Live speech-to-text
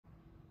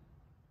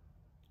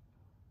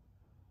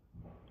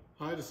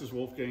Hi, this is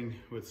Wolfgang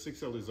with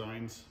 6L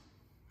Designs.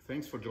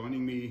 Thanks for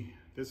joining me.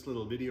 This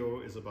little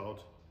video is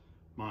about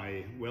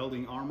my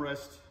welding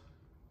armrest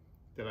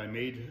that I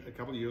made a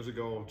couple of years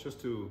ago just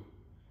to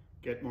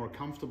get more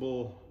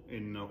comfortable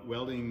in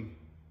welding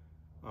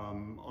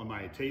on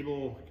my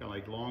table, kind of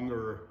like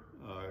longer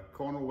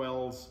corner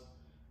welds.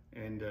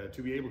 And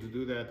to be able to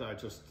do that, I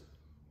just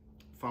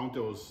found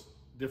those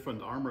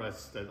different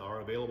armrests that are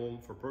available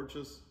for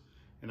purchase,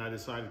 and I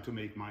decided to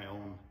make my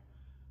own.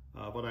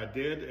 What I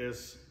did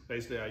is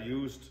basically I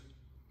used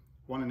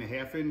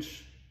 1.5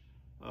 inch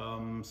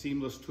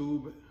seamless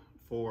tube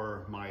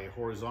for my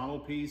horizontal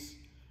piece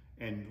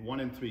and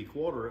 1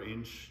 3/4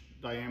 inch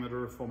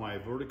diameter for my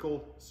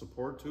vertical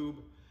support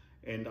tube.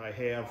 And I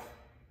have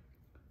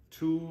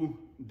two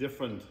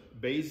different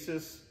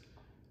bases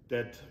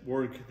that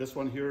work. This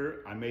one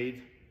here I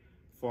made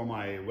for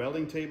my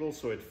welding table,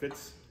 so it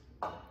fits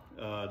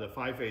the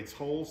 5/8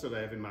 holes that I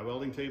have in my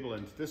welding table.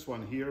 And this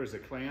one here is a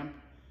clamp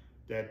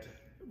that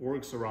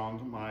works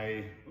around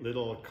my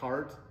little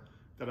cart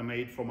that I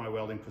made for my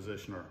welding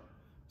positioner.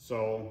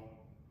 So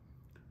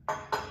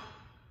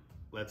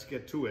let's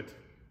get to it.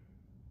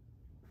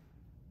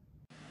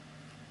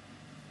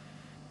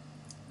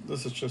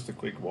 This is just a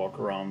quick walk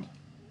around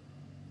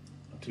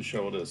to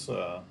show this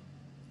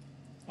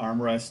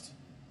armrest.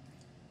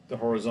 The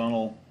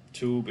horizontal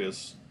tube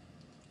is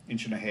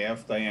 1.5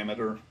 inch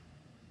diameter,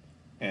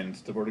 and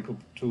the vertical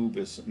tube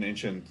is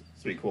 1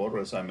 3/4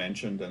 inch, as I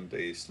mentioned, and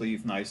they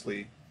sleeve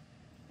nicely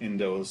in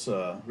those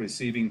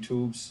receiving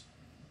tubes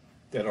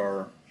that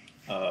are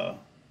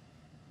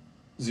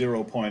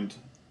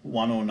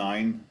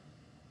 0.109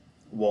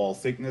 wall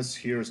thickness.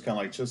 Here is kind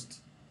of like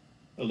just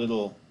a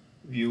little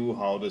view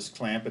how this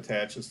clamp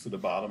attaches to the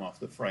bottom of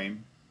the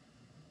frame,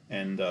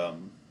 and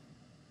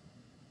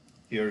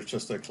here's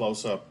just a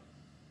close-up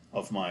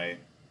of my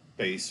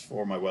base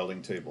for my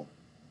welding table.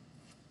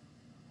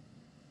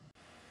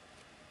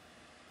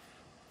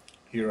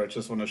 Here I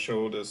just want to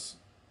show this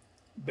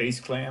base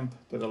clamp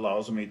that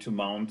allows me to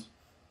mount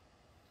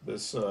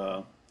this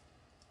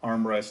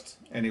armrest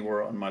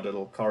anywhere on my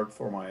little cart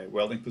for my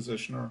welding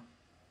positioner.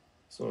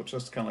 So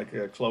just kind of like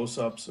a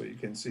close-up so you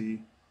can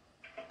see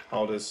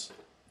how this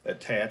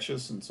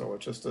attaches, and so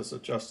it just this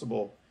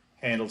adjustable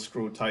handle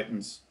screw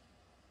tightens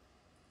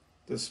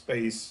this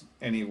space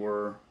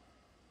anywhere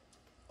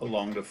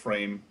along the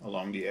frame,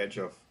 along the edge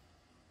of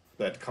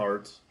that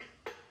cart,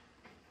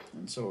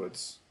 and so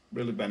it's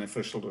really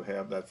beneficial to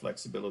have that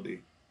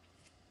flexibility.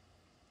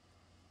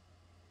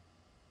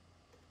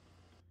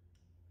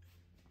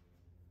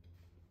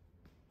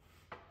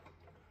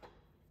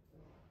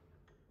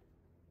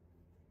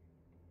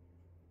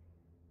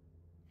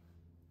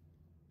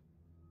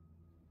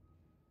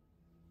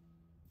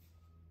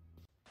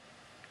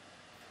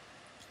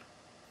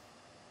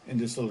 In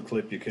this little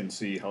clip you can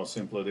see how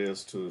simple it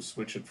is to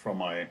switch it from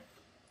my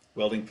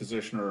welding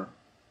positioner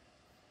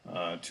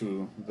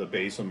to the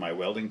base on my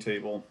welding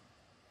table.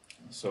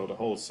 So the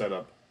whole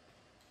setup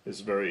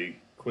is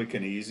very quick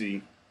and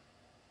easy.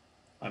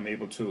 I'm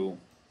able to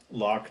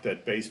lock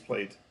that base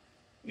plate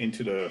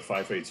into the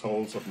 5/8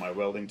 holes of my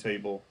welding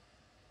table,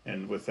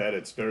 and with that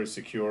it's very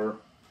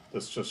secure.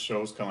 This just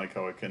shows kind of like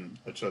how I can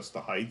adjust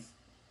the height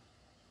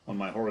on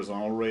my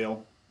horizontal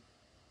rail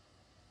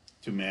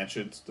to match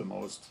it the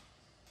most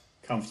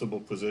comfortable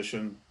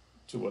position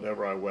to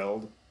whatever I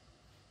weld.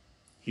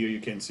 Here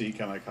you can see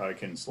kind of like how I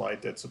can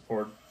slide that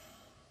support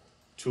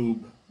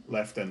tube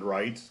left and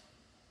right,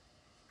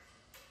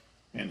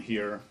 and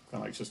here kind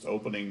of like just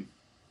opening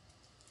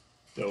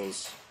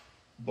those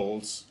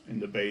bolts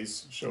in the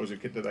base shows you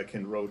that I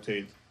can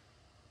rotate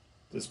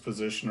this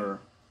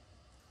positioner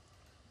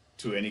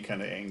to any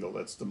kind of angle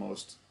that's the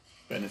most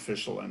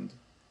beneficial, and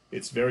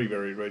it's very,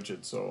 very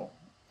rigid. So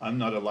I'm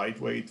not a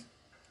lightweight,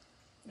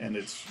 and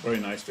it's very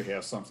nice to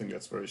have something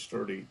that's very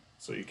sturdy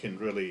so you can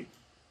really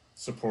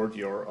support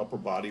your upper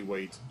body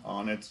weight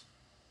on it,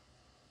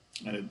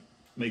 and it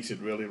makes it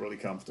really, really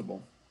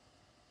comfortable.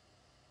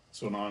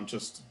 So now I'm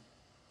just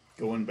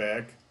going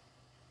back,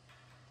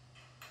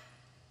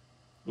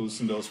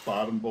 loosen those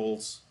bottom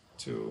bolts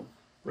to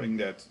bring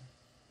that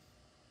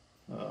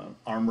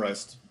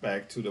armrest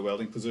back to the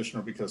welding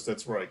positioner, because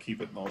that's where I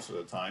keep it most of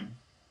the time.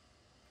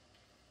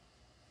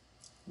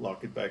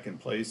 Lock it back in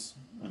place,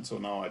 and so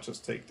now I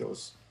just take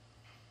those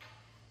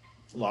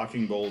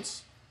locking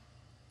bolts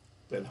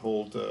that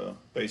hold the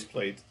base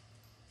plate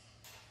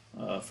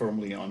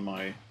firmly on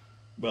my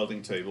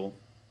welding table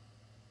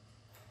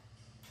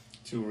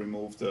to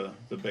remove the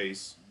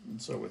base. And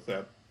so with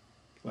that,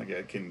 like,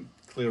 I can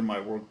clear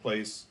my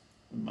workplace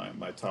and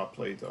my top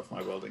plate off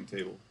my welding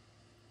table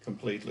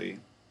completely.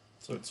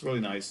 So it's really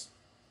nice.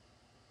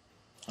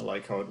 I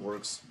like how it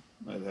works.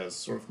 It has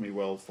served me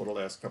well for the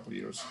last couple of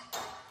years.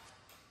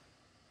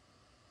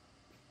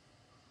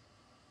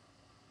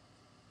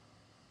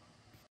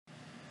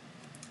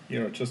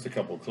 Here are just a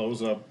couple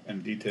close-up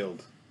and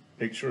detailed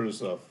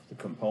pictures of the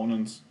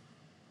components.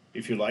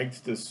 If you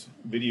liked this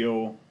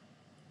video,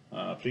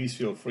 please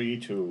feel free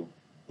to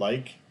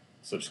like,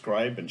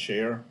 subscribe, and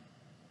share.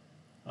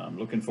 I'm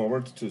looking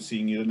forward to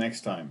seeing you the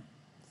next time.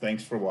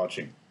 Thanks for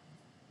watching.